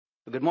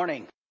Good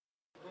morning.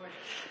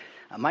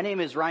 My name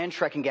is Ryan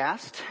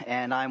Schreckengast,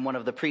 and I'm one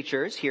of the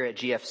preachers here at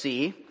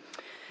GFC.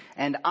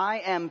 And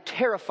I am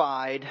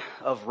terrified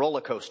of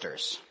roller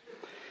coasters.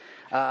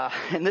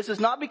 And this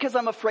is not because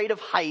I'm afraid of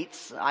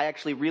heights. I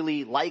actually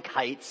really like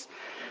heights.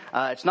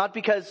 It's not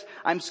because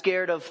I'm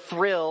scared of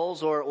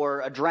thrills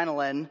or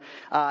adrenaline.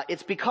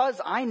 It's because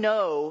I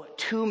know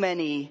too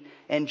many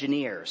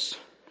engineers.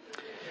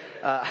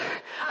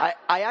 I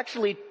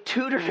actually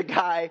tutored a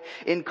guy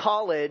in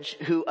college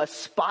who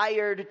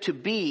aspired to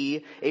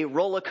be a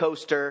roller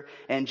coaster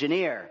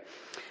engineer.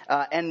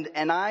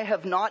 And I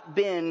have not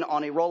been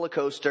on a roller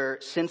coaster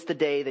since the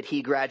day that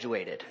he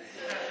graduated.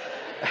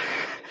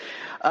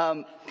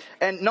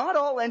 And not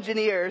all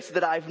engineers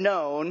that I've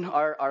known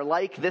are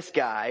like this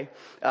guy.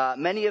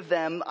 Many of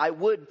them I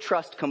would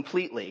trust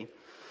completely.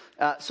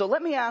 So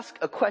let me ask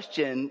a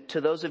question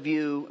to those of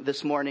you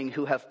this morning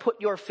who have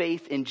put your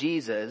faith in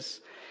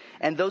Jesus,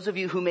 and those of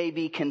you who may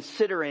be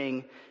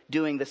considering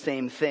doing the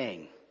same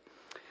thing.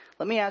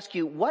 Let me ask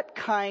you, what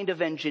kind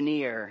of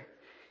engineer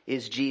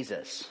is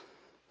Jesus?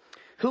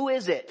 Who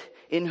is it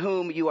in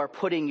whom you are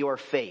putting your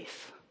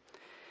faith?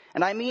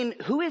 And I mean,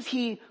 who is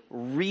he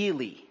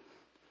really?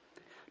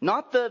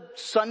 Not the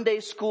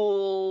Sunday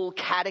school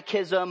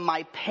catechism,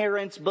 my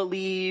parents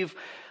believe,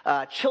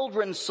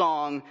 children's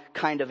song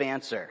kind of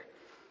answer.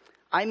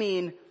 I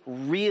mean,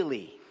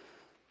 really.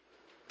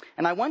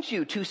 And I want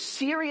you to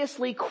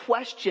seriously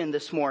question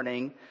this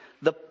morning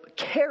the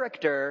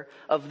character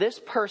of this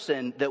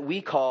person that we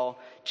call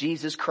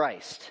Jesus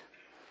Christ.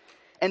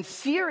 And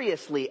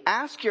seriously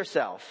ask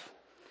yourself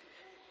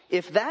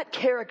if that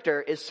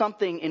character is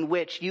something in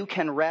which you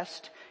can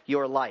rest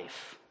your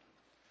life.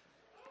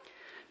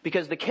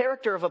 Because the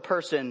character of a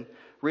person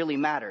really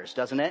matters,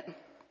 doesn't it?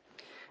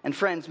 And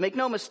friends, make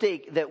no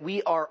mistake that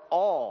we are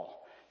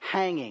all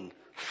hanging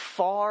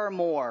far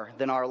more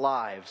than our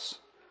lives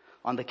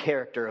on the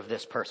character of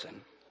this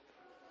person.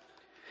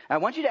 I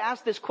want you to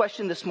ask this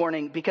question this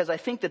morning because I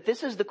think that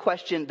this is the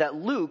question that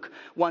Luke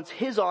wants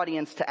his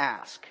audience to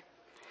ask.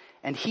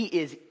 And he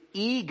is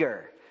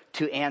eager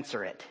to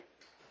answer it.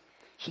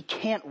 He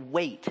can't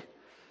wait.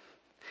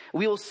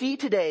 We will see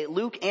today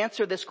Luke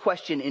answer this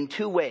question in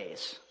two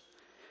ways.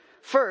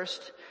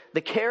 First, the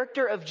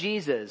character of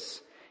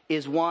Jesus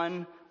is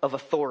one of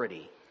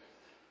authority.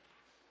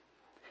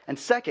 And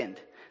second,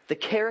 the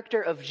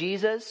character of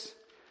Jesus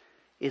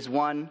is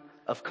one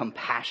of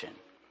compassion.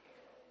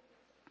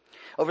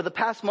 Over the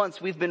past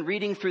months, we've been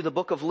reading through the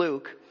book of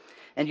Luke,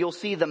 and you'll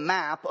see the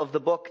map of the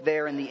book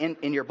there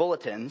in your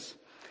bulletins.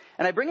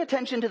 And I bring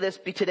attention to this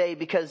today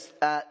because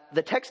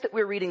the text that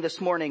we're reading this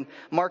morning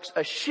marks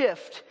a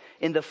shift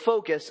in the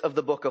focus of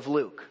the book of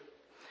Luke.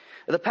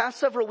 The past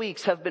several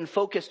weeks have been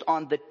focused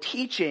on the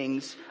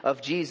teachings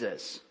of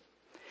Jesus.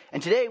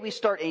 And today we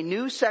start a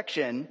new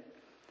section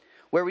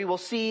where we will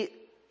see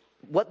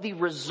what the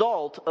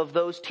result of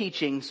those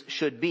teachings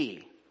should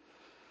be.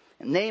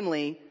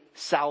 Namely,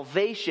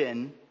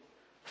 salvation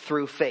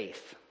through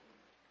faith.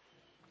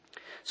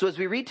 So as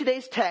we read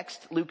today's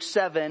text, Luke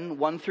 7,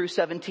 1 through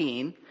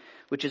 17,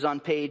 which is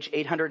on page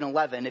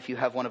 811 if you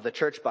have one of the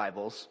church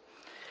Bibles,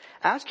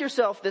 ask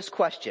yourself this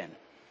question: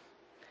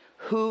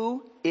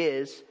 who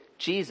is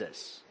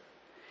Jesus?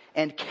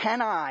 And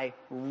can I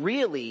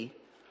really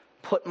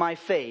put my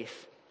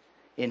faith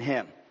in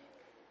him?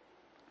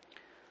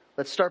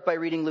 Let's start by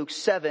reading Luke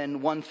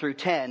 7, 1 through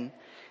 10,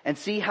 and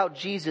see how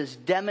Jesus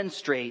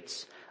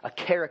demonstrates a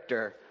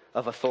character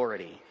of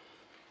authority.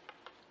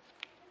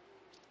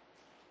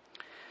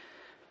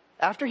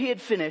 After he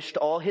had finished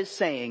all his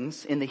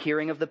sayings in the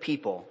hearing of the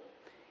people,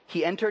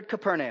 he entered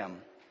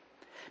Capernaum.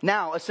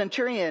 Now a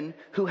centurion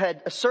who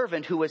had a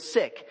servant who was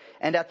sick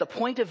and at the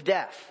point of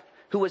death,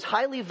 who was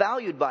highly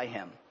valued by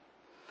him.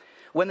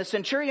 When the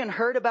centurion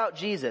heard about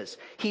Jesus,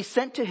 he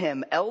sent to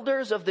him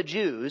elders of the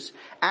Jews,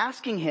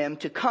 asking him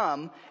to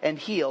come and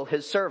heal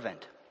his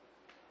servant.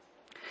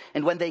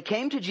 And when they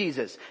came to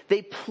Jesus,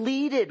 they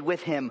pleaded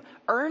with him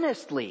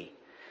earnestly,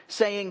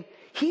 saying,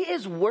 "He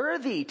is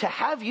worthy to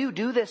have you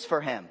do this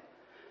for him,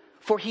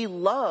 for he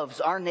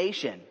loves our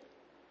nation.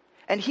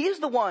 And he is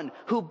the one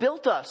who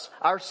built us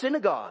our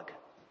synagogue."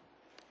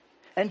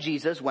 And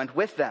Jesus went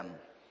with them.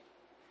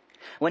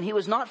 When he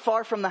was not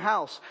far from the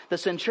house, the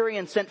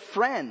centurion sent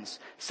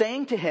friends,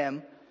 saying to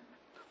him,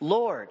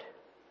 "Lord,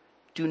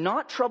 do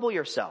not trouble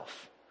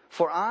yourself,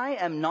 for I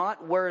am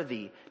not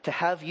worthy to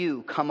have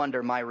you come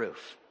under my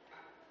roof.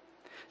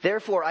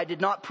 Therefore I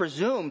did not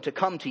presume to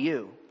come to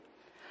you,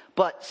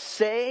 but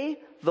say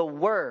the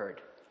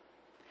word,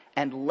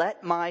 and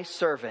let my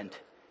servant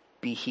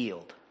be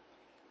healed.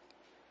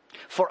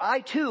 For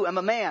I too am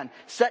a man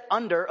set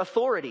under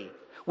authority,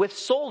 with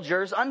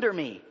soldiers under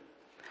me.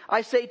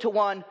 I say to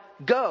one,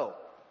 'Go,'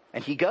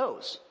 and he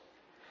goes.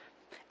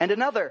 And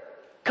another,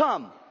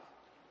 'Come,'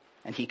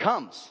 and he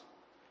comes.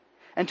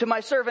 And to my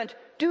servant,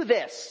 'Do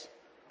this,'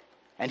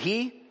 and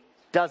he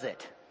does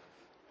it."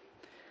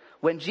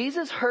 When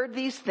Jesus heard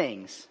these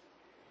things,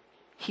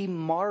 he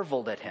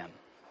marveled at him.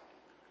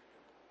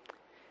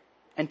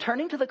 And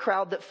turning to the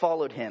crowd that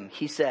followed him,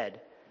 he said,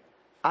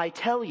 "I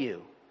tell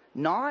you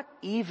not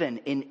even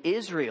in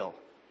Israel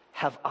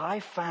have I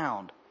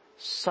found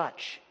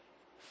such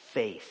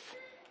faith."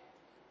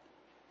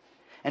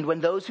 And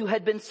when those who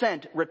had been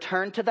sent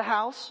returned to the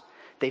house,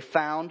 they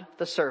found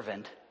the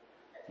servant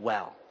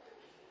well.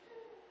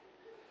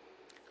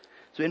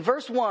 So in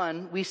verse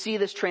 1, we see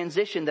this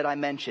transition that I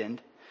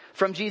mentioned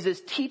from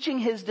Jesus teaching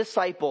his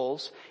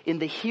disciples in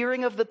the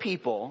hearing of the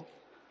people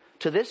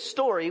to this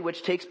story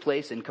which takes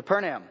place in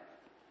Capernaum.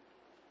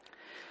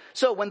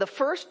 So when the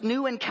first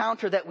new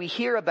encounter that we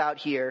hear about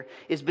here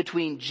is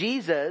between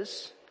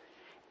Jesus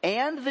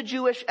and the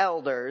Jewish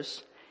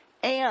elders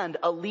and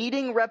a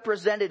leading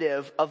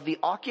representative of the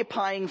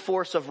occupying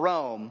force of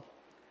Rome,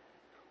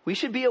 we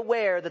should be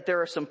aware that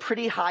there are some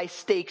pretty high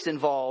stakes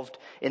involved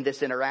in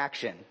this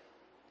interaction.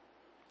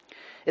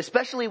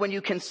 Especially when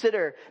you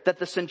consider that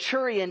the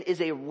centurion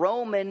is a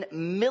Roman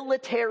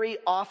military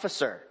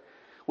officer,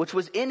 which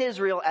was in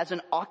Israel as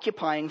an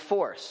occupying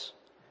force.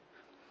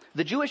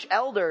 The Jewish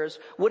elders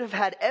would have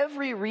had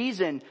every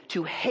reason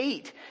to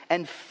hate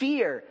and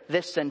fear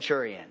this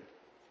centurion,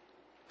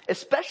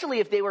 especially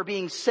if they were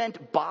being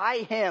sent by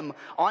him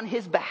on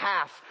his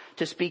behalf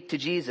to speak to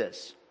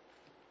Jesus.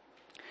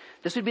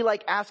 This would be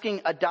like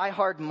asking a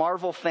diehard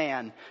Marvel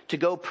fan to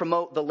go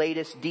promote the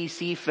latest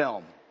DC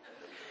film,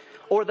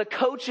 or the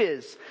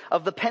coaches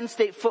of the Penn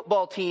State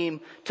football team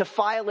to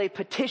file a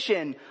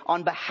petition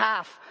on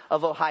behalf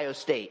of Ohio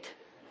State.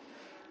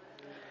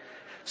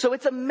 So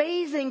it's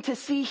amazing to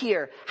see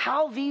here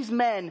how these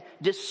men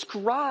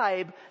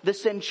describe the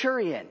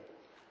centurion,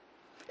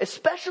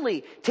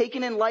 especially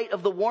taken in light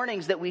of the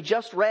warnings that we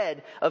just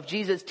read of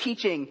Jesus'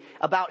 teaching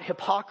about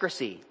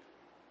hypocrisy.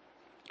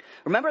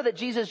 Remember that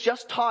Jesus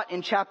just taught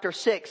in chapter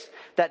 6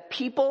 that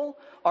people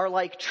are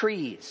like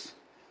trees.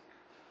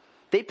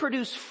 They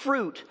produce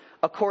fruit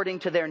according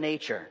to their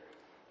nature.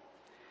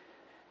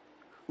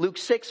 Luke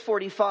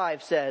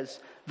 6:45 says,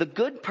 "The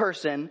good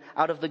person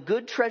out of the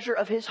good treasure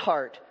of his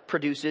heart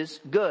produces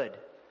good.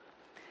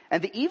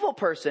 And the evil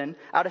person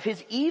out of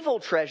his evil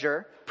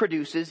treasure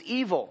produces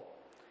evil.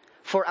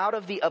 For out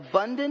of the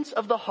abundance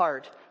of the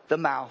heart, the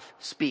mouth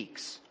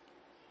speaks."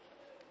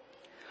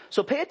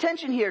 So pay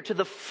attention here to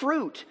the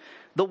fruit,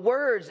 the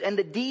words and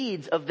the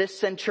deeds of this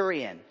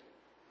centurion.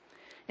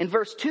 In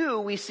verse 2,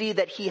 we see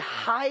that he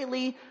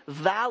highly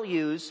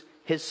values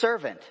his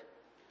servant.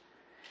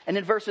 And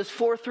in verses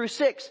 4 through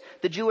 6,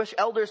 the Jewish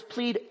elders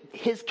plead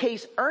his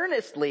case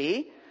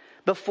earnestly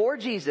before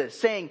Jesus,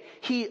 saying,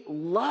 "He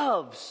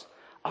loves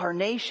our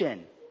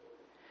nation,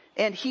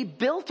 and he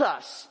built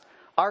us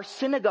our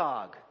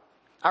synagogue,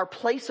 our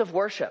place of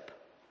worship."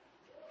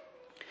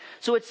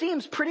 So it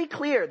seems pretty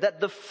clear that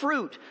the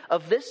fruit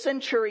of this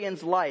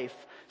centurion's life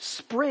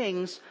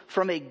springs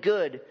from a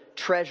good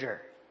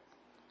treasure.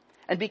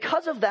 And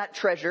because of that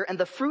treasure and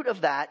the fruit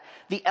of that,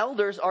 the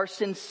elders are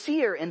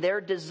sincere in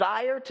their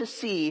desire to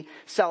see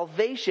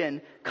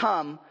salvation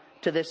come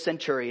to this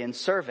centurion's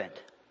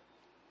servant.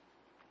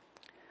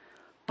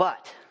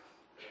 But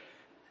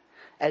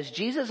as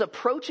Jesus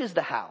approaches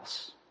the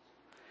house,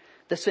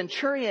 the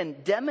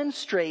centurion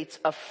demonstrates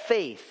a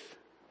faith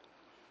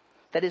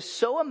that is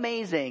so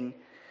amazing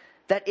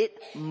that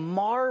it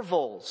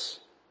marvels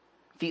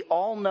the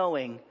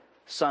all-knowing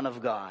Son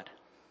of God.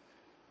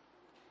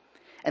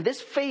 And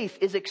this faith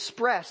is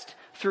expressed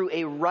through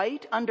a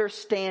right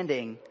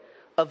understanding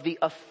of the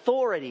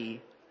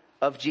authority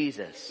of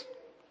Jesus.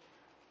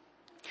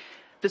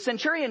 The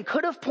centurion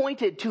could have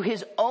pointed to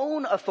his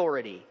own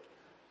authority.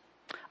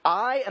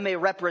 "I am a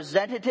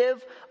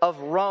representative of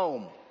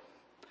Rome,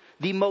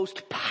 the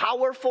most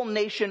powerful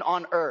nation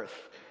on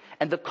earth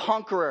and the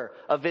conqueror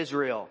of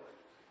Israel.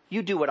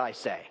 You do what I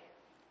say."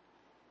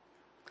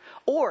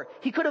 Or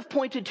he could have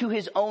pointed to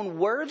his own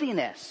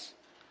worthiness.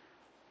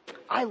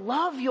 "I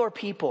love your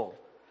people.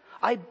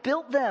 I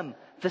built them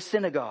the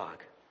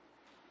synagogue."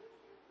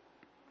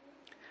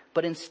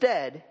 But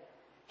instead,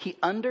 he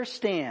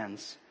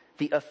understands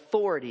the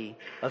authority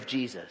of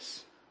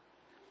Jesus.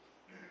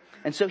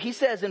 And so he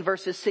says in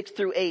verses 6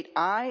 through 8,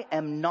 "I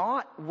am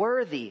not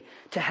worthy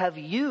to have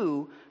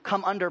you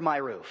come under my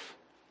roof.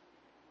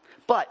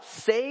 But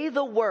say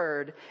the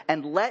word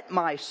and let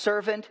my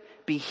servant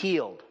be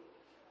healed.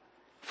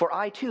 For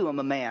I too am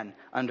a man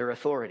under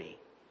authority."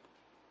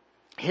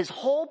 His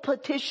whole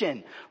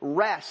petition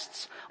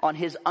rests on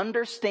his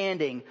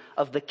understanding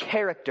of the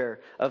character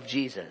of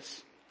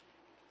Jesus.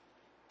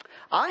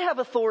 "I have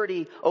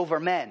authority over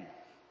men.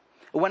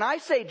 When I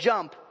say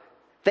jump,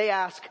 they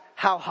ask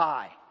how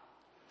high.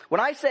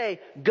 When I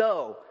say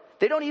go,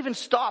 they don't even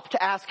stop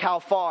to ask how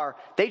far.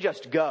 They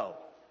just go.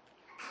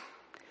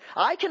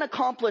 I can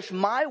accomplish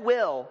my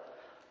will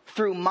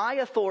through my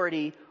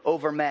authority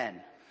over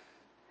men.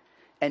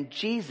 And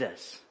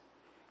Jesus,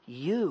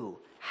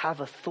 you have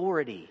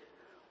authority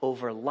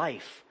over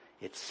life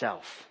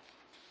itself.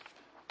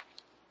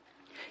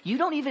 You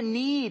don't even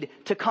need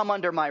to come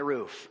under my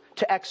roof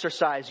to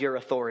exercise your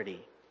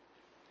authority.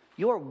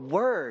 Your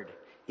word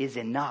is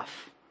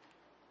enough.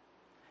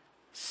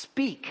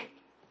 Speak,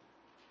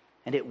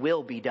 and it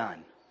will be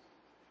done."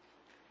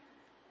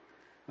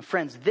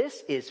 Friends,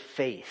 this is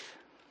faith.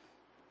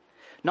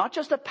 Not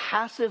just a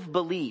passive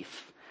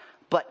belief,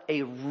 but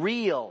a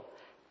real,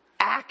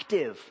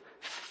 active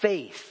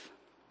faith.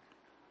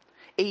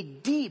 A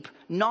deep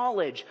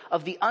knowledge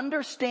of the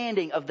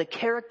understanding of the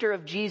character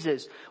of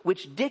Jesus,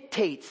 which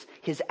dictates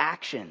his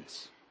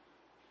actions.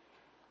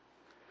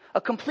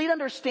 A complete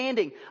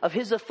understanding of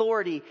his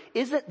authority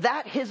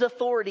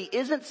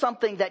isn't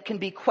something that can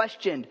be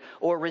questioned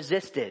or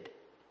resisted.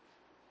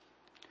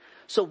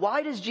 So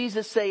why does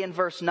Jesus say in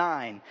verse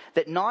 9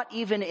 that not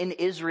even in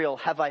Israel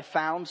have I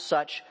found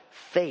such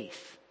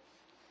faith?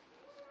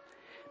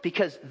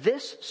 Because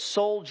this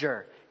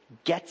soldier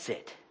gets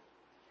it.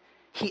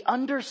 He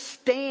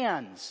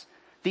understands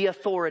the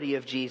authority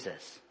of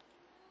Jesus.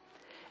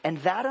 And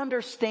that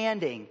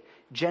understanding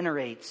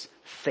generates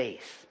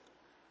faith.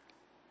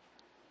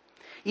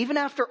 Even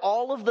after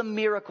all of the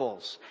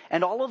miracles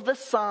and all of the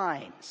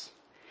signs,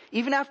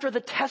 even after the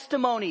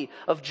testimony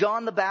of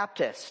John the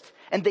Baptist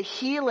and the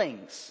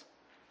healings,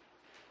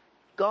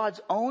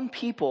 God's own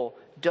people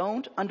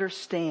don't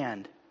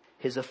understand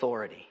his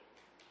authority.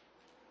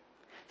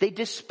 They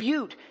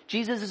dispute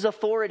Jesus'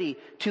 authority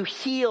to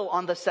heal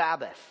on the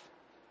Sabbath.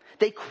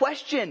 They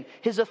question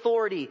his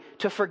authority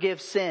to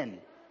forgive sin.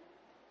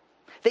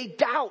 They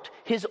doubt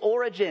his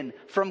origin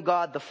from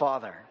God the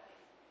Father.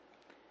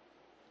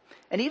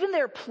 And even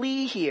their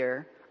plea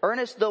here,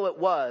 earnest though it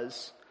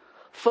was,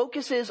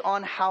 focuses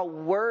on how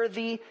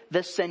worthy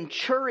the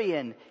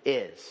centurion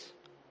is.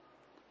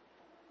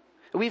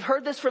 We've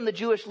heard this from the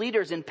Jewish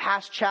leaders in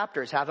past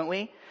chapters, haven't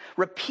we?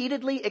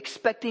 Repeatedly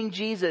expecting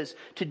Jesus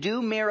to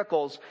do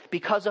miracles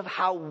because of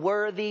how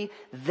worthy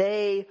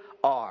they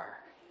are.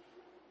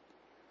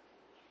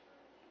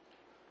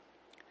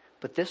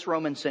 But this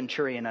Roman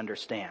centurion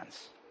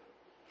understands.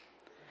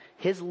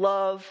 His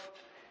love,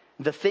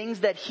 the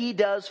things that he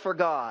does for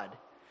God,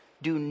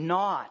 do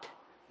not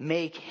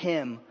make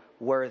him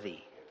worthy.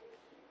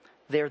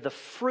 They're the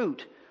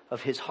fruit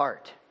of his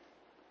heart.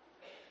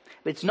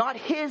 It's not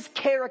his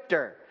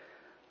character,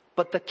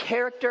 but the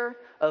character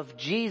of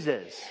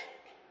Jesus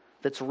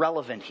that's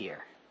relevant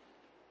here.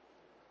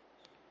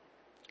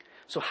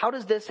 So how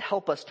does this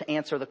help us to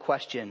answer the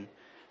question,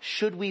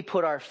 should we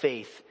put our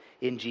faith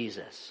in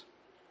Jesus?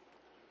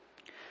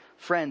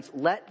 Friends,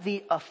 let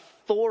the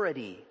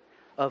authority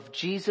of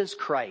Jesus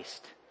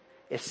Christ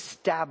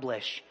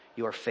establish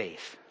your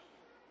faith.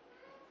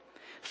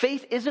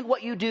 Faith isn't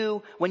what you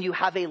do when you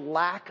have a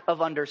lack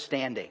of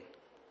understanding.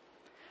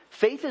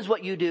 Faith is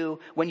what you do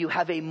when you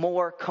have a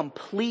more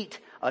complete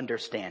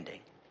understanding.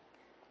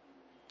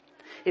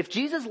 If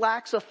Jesus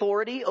lacks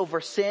authority over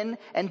sin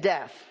and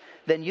death,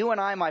 then you and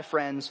I, my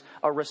friends,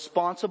 are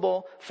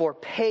responsible for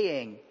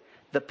paying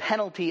the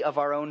penalty of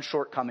our own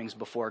shortcomings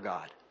before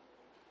God.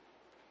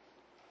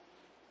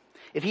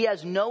 If he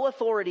has no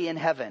authority in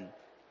heaven,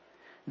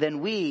 then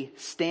we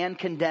stand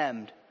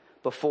condemned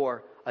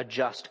before a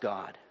just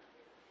God.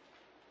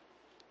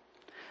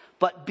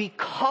 But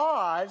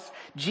because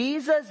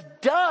Jesus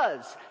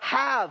does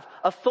have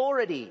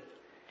authority,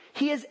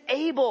 he is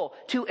able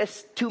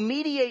to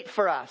mediate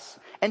for us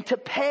and to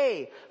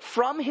pay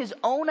from his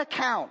own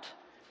account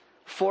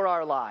for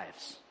our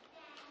lives.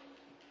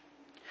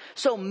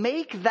 So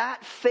make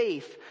that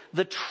faith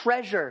the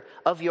treasure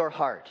of your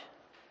heart.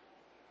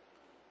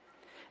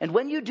 And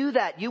when you do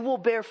that, you will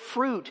bear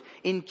fruit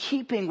in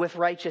keeping with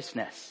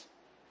righteousness.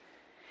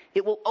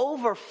 It will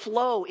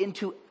overflow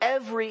into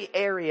every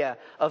area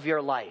of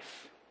your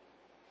life.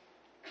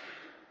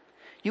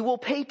 You will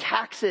pay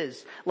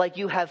taxes like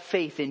you have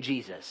faith in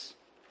Jesus.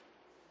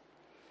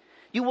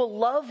 You will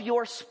love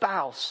your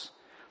spouse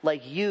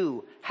like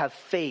you have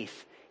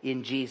faith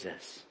in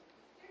Jesus.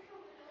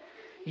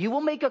 You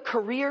will make a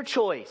career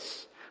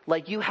choice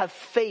like you have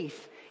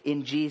faith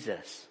in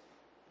Jesus.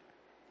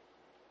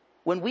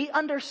 When we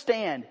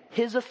understand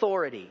his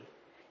authority,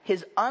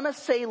 his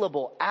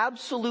unassailable,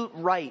 absolute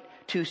right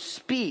to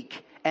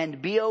speak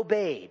and be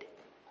obeyed,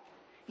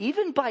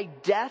 even by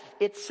death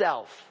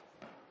itself,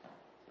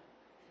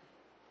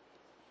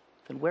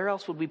 then where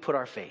else would we put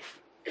our faith?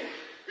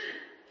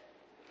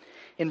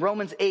 In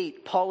Romans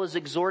 8, Paul is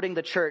exhorting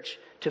the church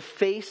to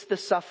face the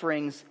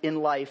sufferings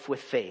in life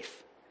with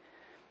faith.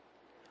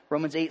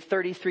 Romans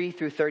 8:33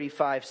 through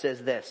 35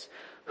 says this: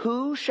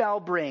 "Who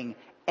shall bring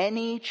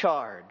any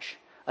charge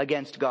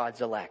against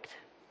God's elect?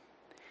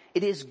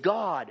 It is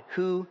God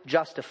who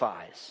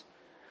justifies.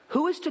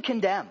 Who is to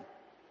condemn?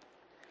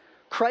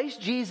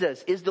 Christ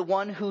Jesus is the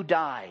one who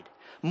died.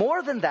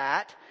 More than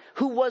that,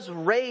 who was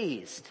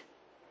raised,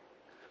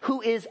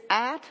 who is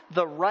at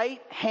the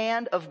right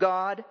hand of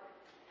God,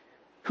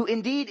 who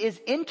indeed is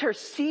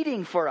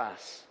interceding for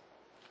us.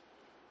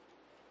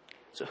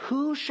 So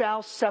who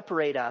shall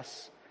separate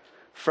us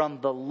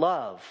from the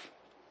love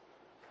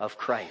of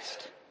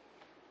Christ?"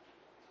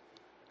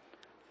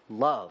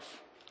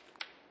 Love.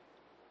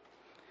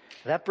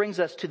 That brings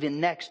us to the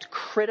next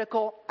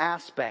critical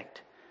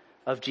aspect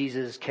of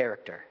Jesus'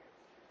 character.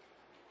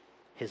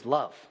 His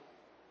love.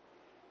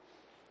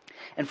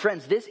 And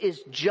friends, this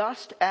is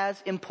just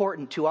as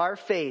important to our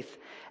faith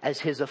as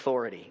his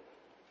authority.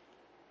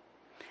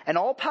 An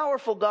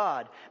all-powerful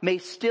God may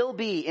still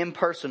be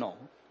impersonal.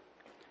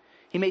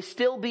 He may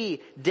still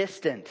be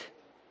distant.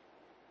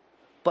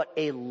 But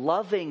a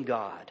loving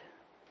God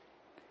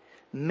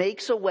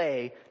makes a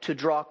way to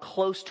draw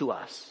close to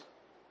us,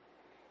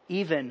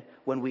 even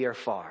when we are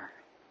far.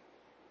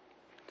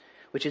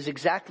 Which is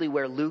exactly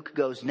where Luke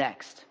goes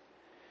next.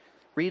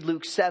 Read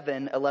Luke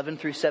 7:11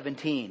 through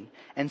 17,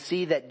 and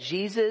see that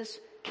Jesus'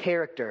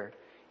 character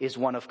is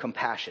one of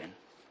compassion.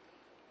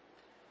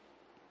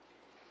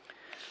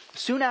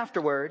 Soon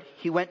afterward,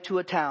 he went to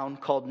a town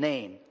called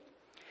Nain,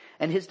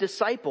 and his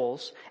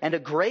disciples and a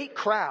great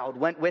crowd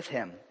went with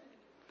him.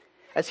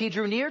 As he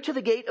drew near to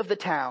the gate of the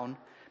town,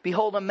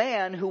 behold, a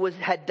man who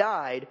had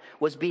died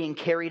was being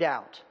carried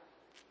out,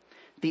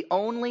 the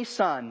only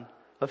son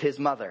of his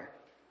mother,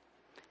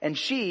 and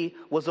she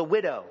was a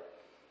widow.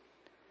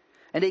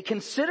 And a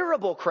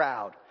considerable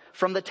crowd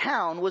from the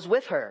town was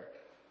with her.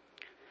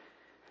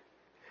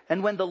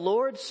 And when the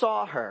Lord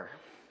saw her,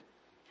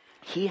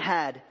 he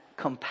had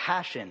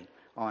compassion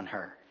on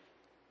her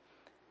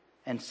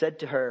and said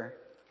to her,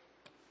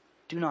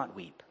 "Do not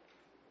weep."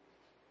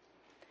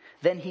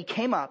 Then he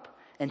came up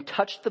and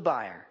touched the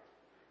bier,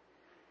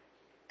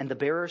 and the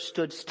bearer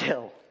stood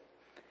still.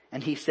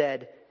 And he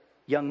said,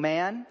 "Young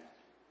man,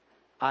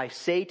 I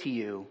say to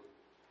you,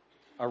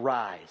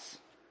 arise."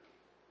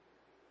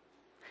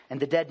 And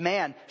the dead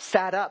man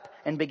sat up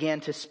and began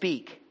to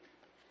speak.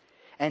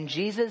 And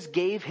Jesus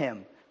gave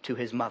him to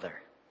his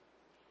mother.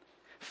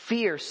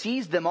 Fear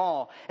seized them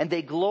all, and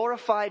they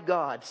glorified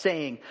God,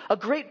 saying, "A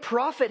great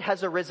prophet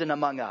has arisen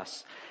among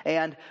us,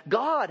 and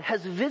God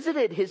has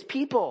visited his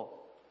people."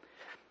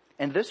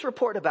 And this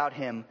report about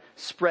him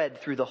spread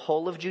through the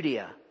whole of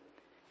Judea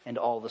and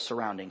all the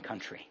surrounding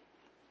country.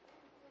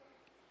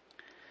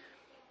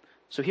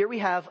 So here we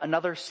have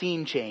another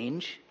scene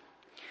change.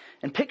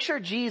 And picture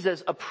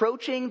Jesus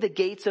approaching the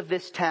gates of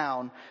this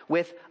town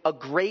with a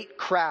great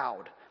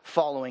crowd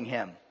following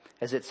him,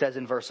 as it says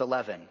in verse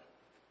 11.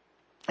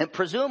 And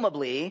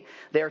presumably,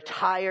 they're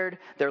tired,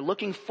 they're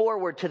looking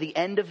forward to the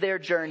end of their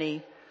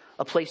journey,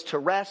 a place to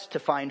rest, to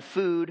find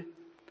food.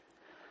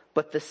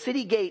 But the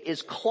city gate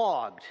is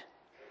clogged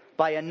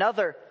by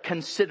another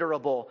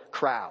considerable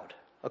crowd,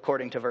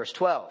 according to verse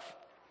 12.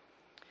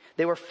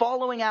 They were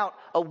following out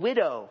a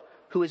widow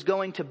who is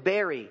going to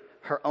bury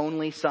her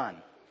only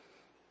son.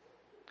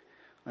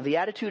 Now, the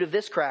attitude of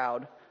this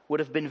crowd would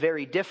have been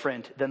very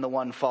different than the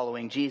one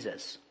following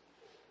Jesus.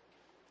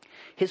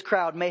 His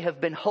crowd may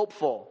have been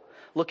hopeful,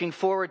 looking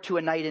forward to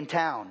a night in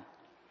town,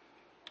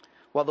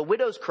 while the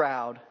widow's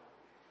crowd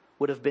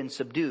would have been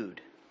subdued,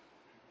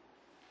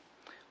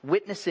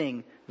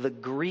 witnessing the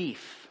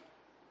grief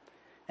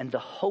and the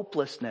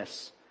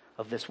hopelessness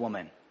of this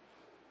woman.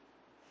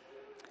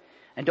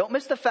 And don't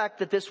miss the fact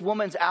that this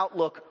woman's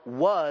outlook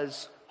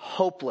was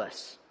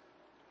hopeless.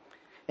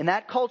 In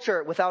that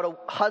culture, without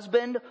a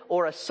husband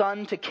or a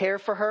son to care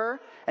for her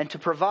and to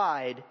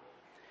provide,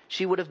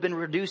 she would have been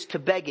reduced to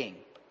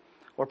begging,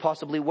 or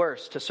possibly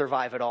worse, to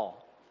survive at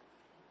all.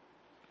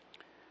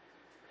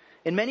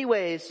 In many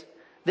ways,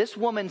 this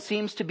woman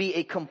seems to be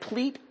a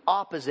complete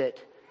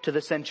opposite to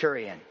the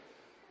centurion.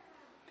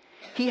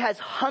 He has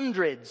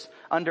hundreds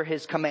under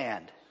his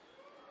command.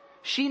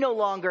 She no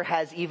longer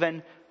has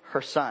even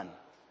her son.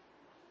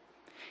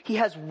 He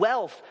has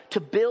wealth to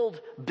build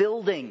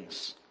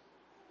buildings.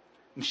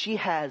 And she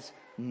has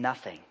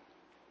nothing.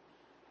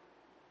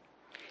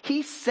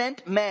 He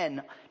sent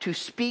men to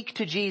speak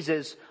to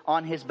Jesus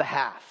on his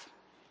behalf.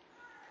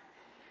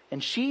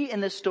 And she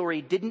in this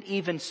story didn't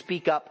even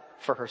speak up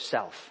for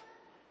herself.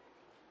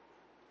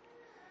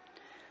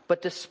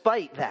 But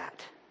despite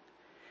that,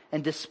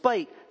 and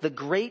despite the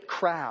great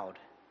crowd,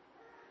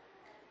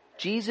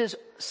 Jesus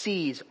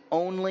sees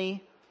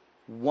only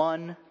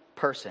one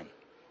person.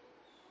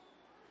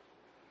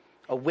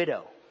 A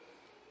widow.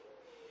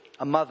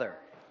 A mother.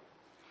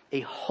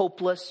 A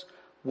hopeless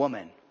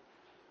woman.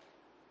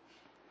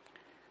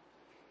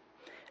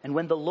 And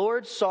when the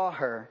Lord saw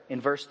her, in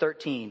verse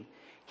 13,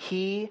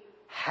 he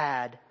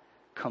had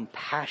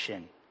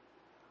compassion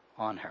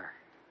on her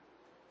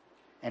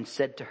and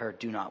said to her,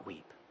 "Do not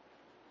weep."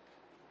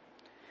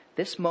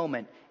 This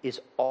moment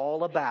is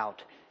all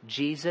about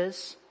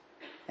Jesus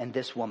and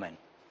this woman.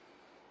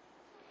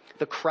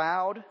 The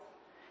crowd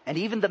and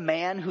even the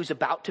man who's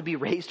about to be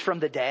raised from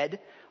the dead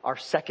are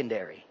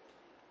secondary.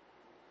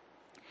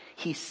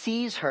 He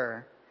sees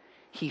her,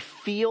 he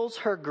feels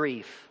her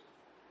grief,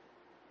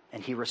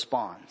 and he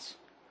responds.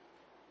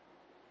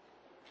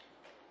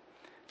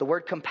 The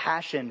word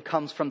compassion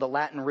comes from the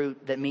Latin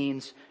root that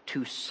means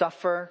to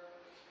suffer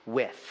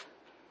with.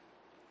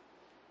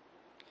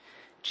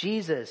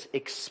 Jesus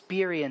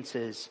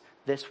experiences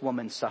this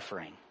woman's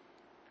suffering.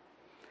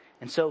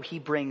 And so he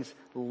brings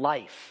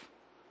life.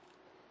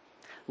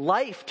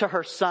 Life to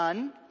her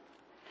son,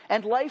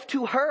 and life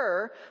to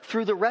her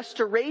through the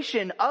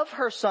restoration of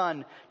her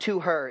son to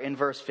her in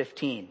verse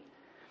 15.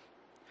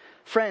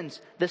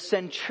 Friends, the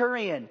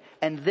centurion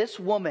and this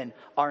woman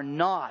are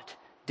not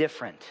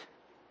different.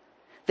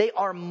 They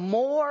are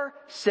more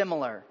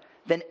similar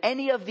than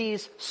any of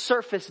these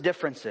surface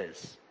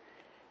differences.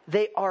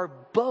 they are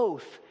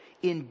both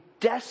in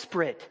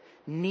desperate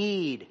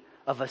need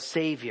of a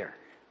Savior.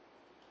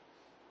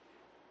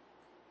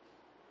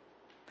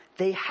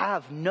 They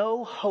have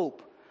no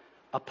hope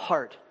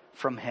apart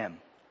from him.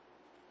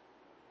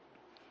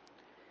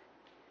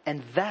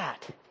 And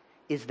that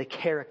is the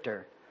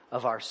character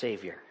of our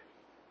Savior.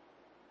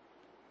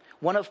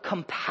 One of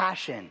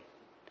compassion,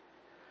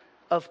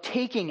 of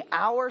taking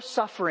our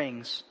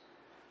sufferings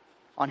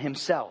on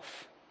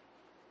himself.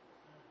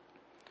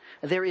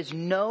 There is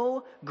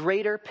no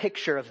greater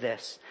picture of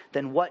this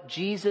than what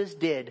Jesus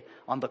did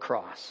on the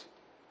cross.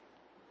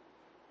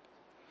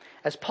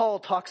 As Paul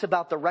talks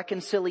about the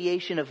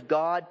reconciliation of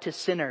God to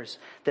sinners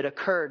that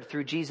occurred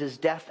through Jesus'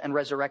 death and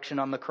resurrection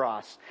on the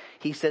cross,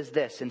 he says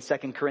this in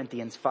 2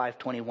 Corinthians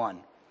 5:21.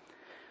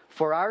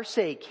 For our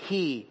sake,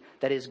 he,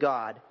 that is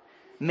God,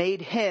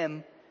 made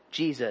him,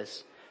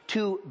 Jesus,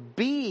 to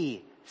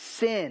be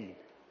sin,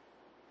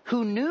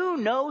 who knew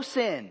no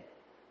sin,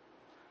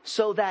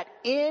 so that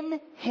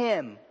in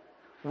him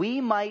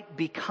we might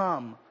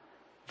become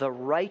the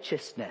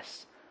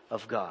righteousness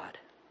of God.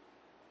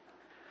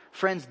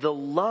 Friends, the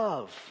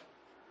love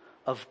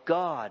of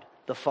God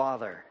the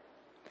Father,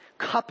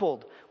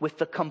 coupled with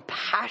the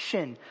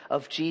compassion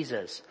of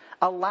Jesus,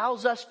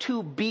 allows us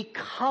to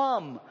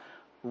become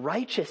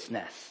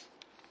righteousness.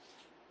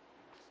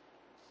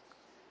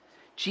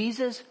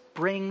 Jesus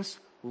brings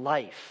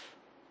life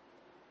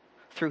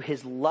through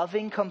his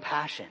loving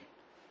compassion,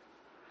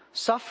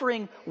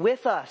 suffering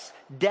with us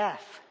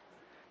death,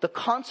 the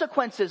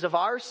consequences of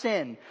our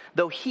sin,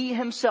 though he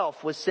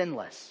himself was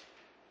sinless.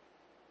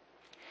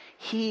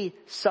 He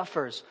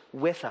suffers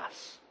with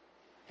us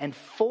and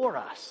for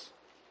us.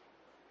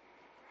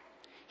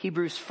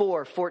 Hebrews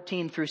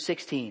 4:14 through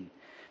 16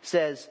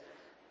 says,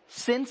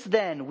 since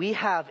then we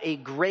have a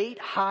great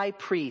high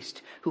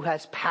priest who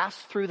has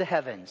passed through the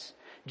heavens,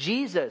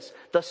 Jesus,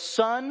 the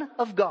Son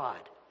of God.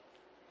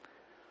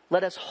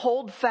 Let us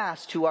hold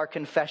fast to our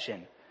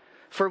confession.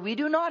 For we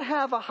do not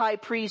have a high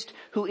priest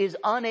who is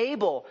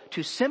unable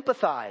to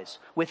sympathize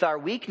with our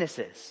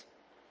weaknesses,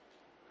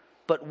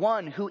 but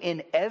one who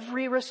in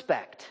every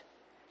respect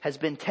has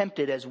been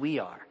tempted as we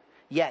are,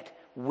 yet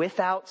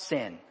without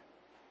sin.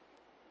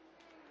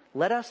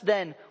 Let us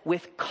then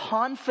with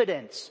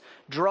confidence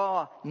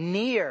draw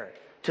near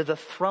to the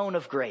throne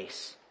of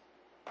grace,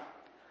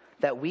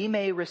 that we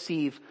may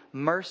receive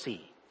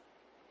mercy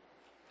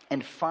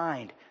and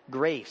find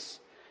grace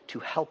to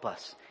help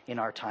us in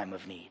our time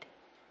of need.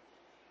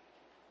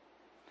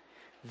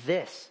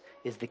 This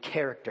is the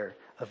character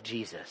of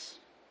Jesus.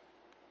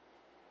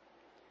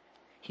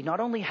 He not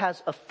only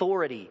has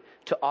authority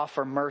to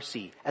offer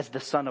mercy as the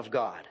Son of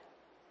God,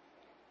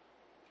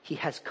 he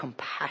has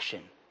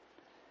compassion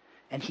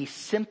and he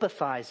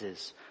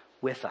sympathizes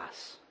with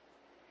us.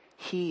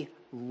 He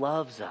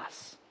loves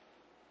us.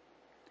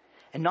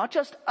 And not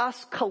just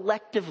us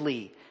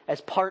collectively as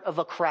part of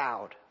a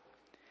crowd.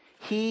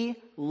 He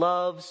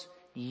loves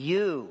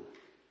you.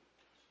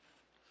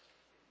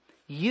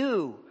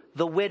 You,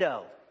 the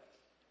widow.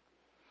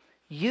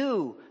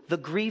 You, the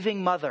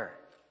grieving mother.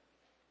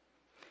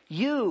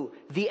 You,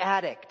 the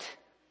addict.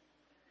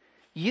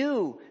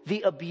 You,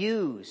 the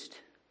abused.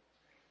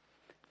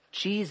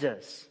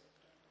 Jesus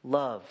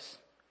loves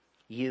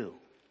you.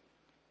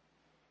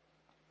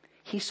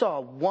 He saw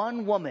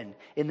one woman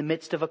in the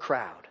midst of a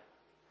crowd,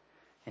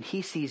 and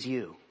he sees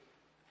you,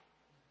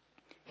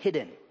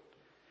 hidden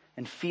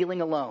and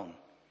feeling alone,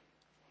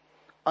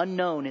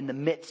 unknown in the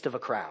midst of a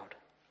crowd.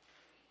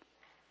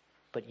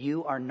 But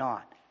you are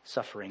not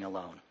suffering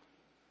alone.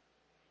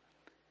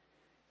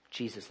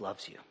 Jesus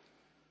loves you.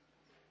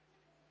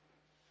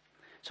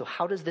 So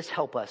how does this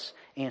help us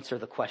answer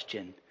the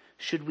question,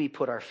 should we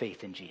put our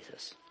faith in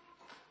Jesus?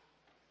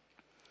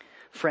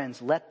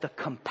 Friends, let the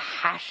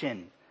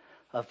compassion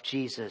of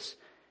Jesus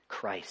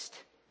Christ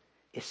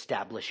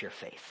establish your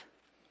faith.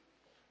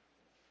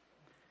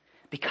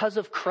 Because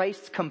of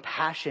Christ's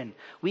compassion,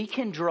 we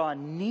can draw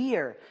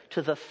near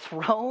to the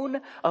throne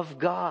of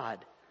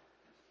God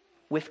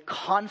with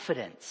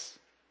confidence.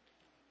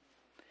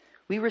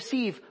 We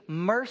receive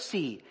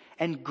mercy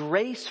and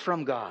grace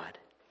from God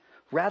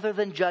rather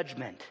than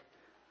judgment,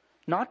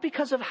 not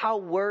because of how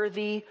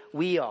worthy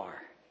we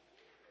are,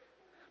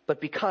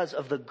 but because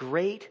of the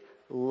great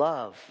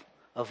love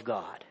of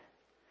God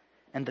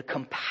and the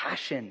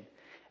compassion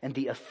and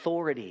the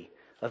authority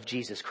of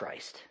Jesus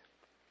Christ.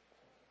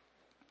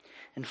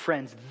 And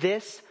friends,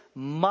 this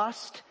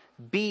must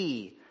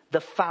be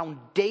the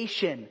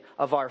foundation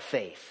of our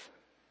faith.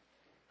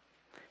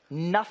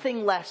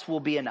 Nothing less will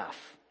be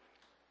enough.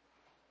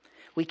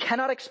 We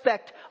cannot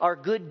expect our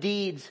good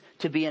deeds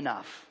to be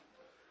enough.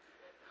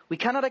 We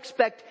cannot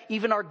expect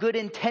even our good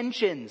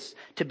intentions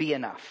to be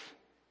enough.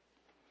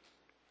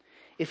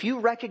 If you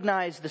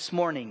recognize this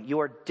morning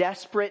your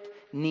desperate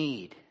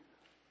need,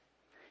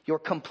 your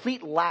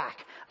complete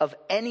lack of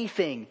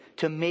anything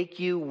to make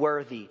you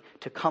worthy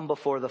to come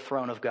before the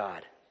throne of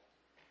God,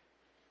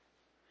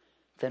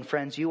 then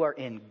friends, you are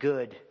in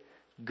good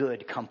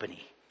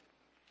company.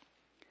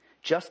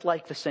 Just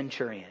like the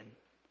centurion,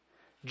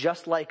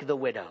 just like the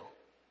widow,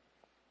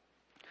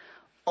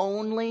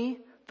 Only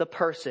the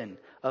person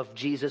of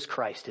Jesus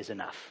Christ is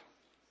enough.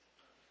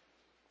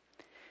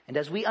 And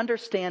as we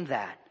understand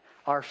that,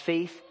 our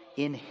faith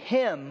in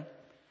him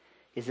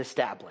is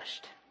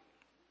established.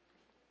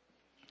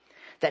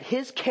 That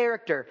his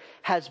character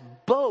has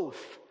both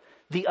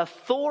the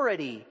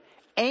authority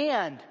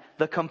and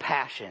the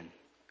compassion.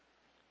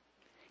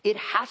 It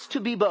has to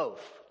be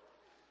both.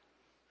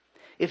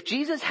 If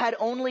Jesus had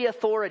only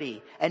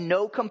authority and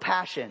no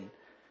compassion,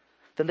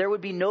 then there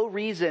would be no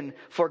reason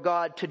for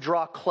God to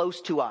draw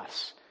close to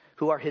us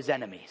who are his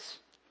enemies.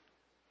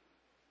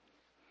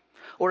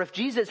 Or if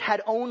Jesus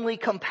had only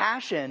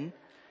compassion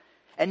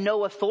and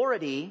no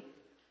authority,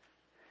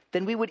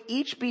 then we would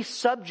each be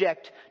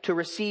subject to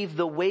receive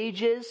the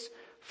wages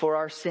for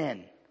our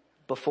sin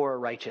before a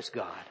righteous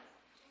God.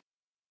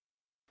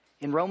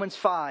 In Romans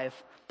 5,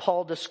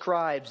 Paul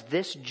describes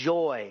this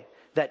joy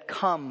that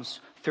comes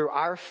through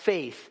our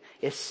faith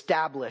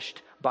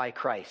established by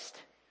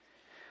Christ.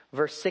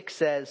 Verse 6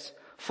 says,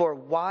 "For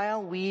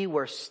while we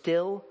were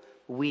still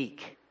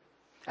weak,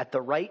 at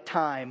the right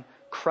time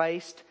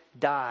Christ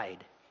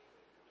died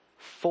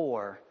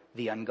for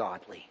the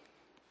ungodly."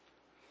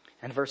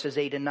 And verses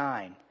 8 and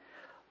 9,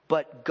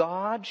 "But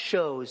God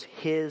shows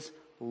his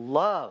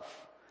love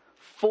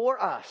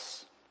for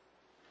us,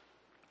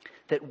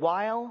 that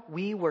while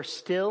we were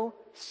still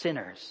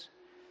sinners,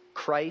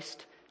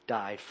 Christ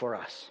died for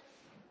us.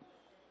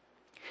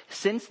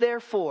 Since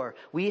therefore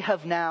we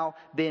have now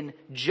been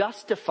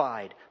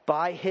justified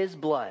by his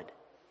blood,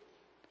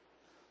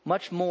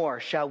 much more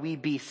shall we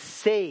be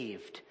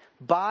saved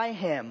by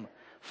him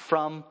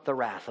from the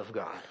wrath of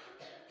God."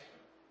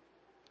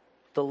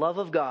 The love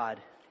of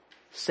God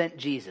sent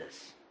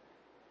Jesus,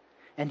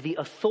 and the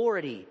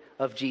authority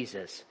of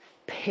Jesus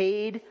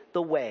paid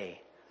the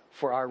way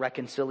for our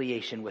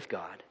reconciliation with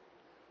God,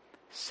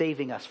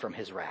 saving us from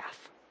his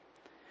wrath.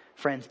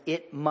 Friends,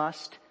 it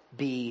must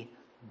be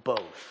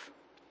both.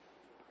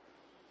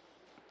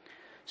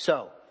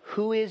 So,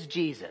 who is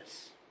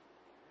Jesus?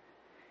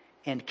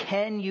 And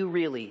can you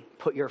really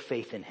put your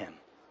faith in him?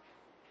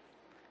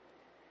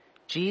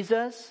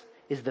 Jesus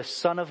is the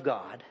Son of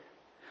God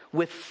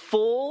with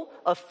full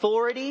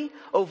authority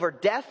over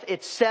death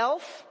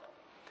itself.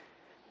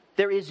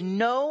 There is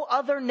no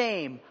other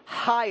name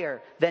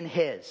higher than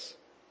his.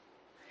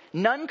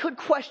 None could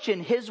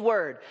question his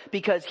word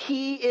because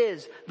he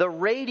is the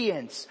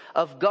radiance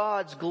of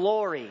God's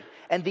glory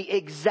and the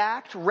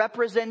exact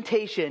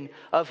representation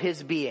of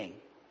his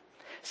being,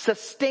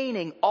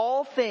 sustaining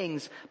all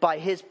things by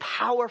his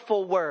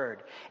powerful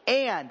word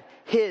and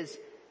his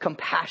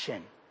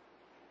compassion,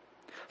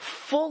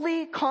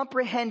 fully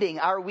comprehending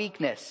our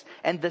weakness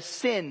and the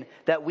sin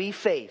that we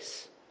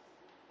face.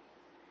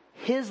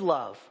 His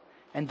love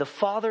and the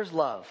Father's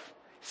love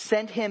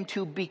sent him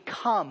to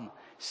become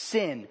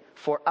sin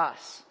for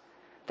us,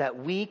 that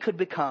we could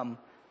become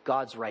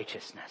God's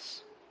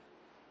righteousness.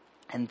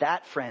 And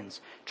that,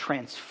 friends,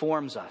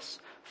 transforms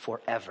us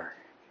forever.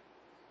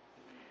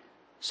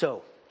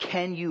 So,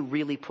 can you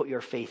really put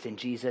your faith in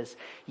Jesus?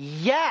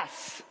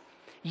 Yes!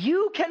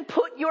 You can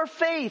put your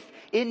faith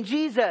in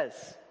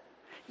Jesus.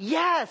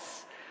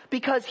 Yes!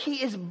 Because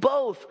he is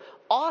both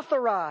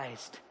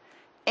authorized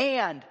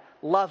and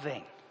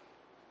loving.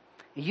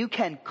 You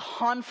can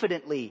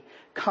confidently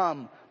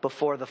come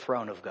before the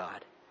throne of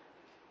God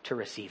to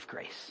receive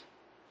grace.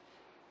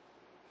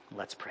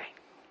 Let's pray.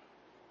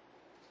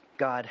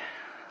 God,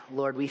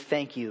 Lord, we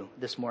thank you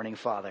this morning,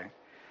 Father,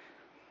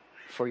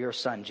 for your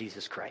Son,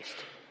 Jesus Christ.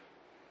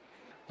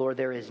 Lord,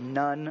 there is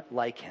none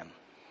like him.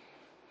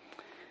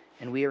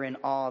 And we are in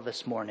awe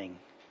this morning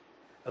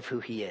of who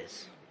he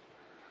is.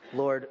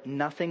 Lord,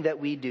 nothing that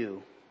we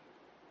do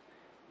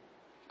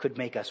could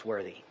make us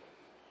worthy.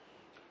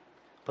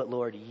 But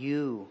Lord,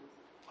 you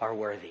are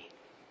worthy.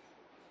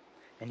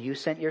 And you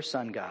sent your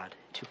Son, God,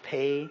 to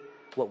pay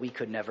what we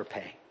could never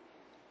pay.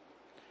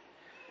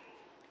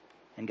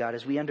 And God,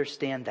 as we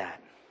understand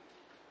that,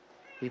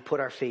 we put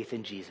our faith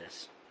in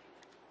Jesus.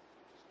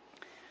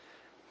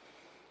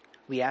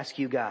 We ask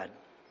you, God,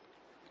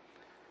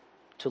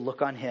 to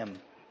look on him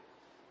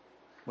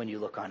when you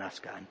look on us,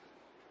 God.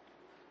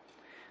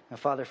 Now,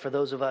 Father, for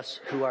those of us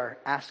who are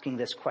asking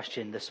this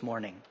question this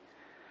morning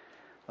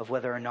of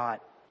whether or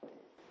not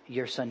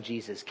your Son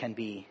Jesus can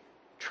be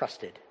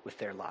trusted with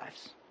their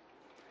lives,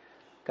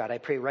 God, I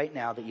pray right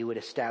now that you would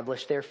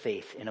establish their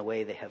faith in a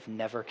way they have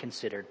never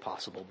considered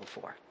possible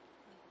before.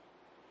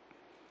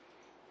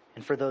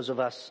 And for those of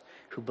us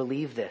who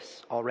believe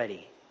this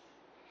already,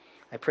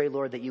 I pray,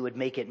 Lord, that you would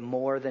make it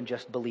more than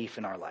just belief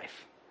in our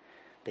life,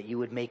 that you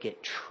would make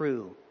it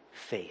true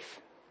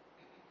faith.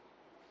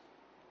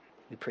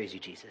 We praise you,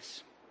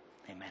 Jesus.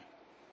 Amen.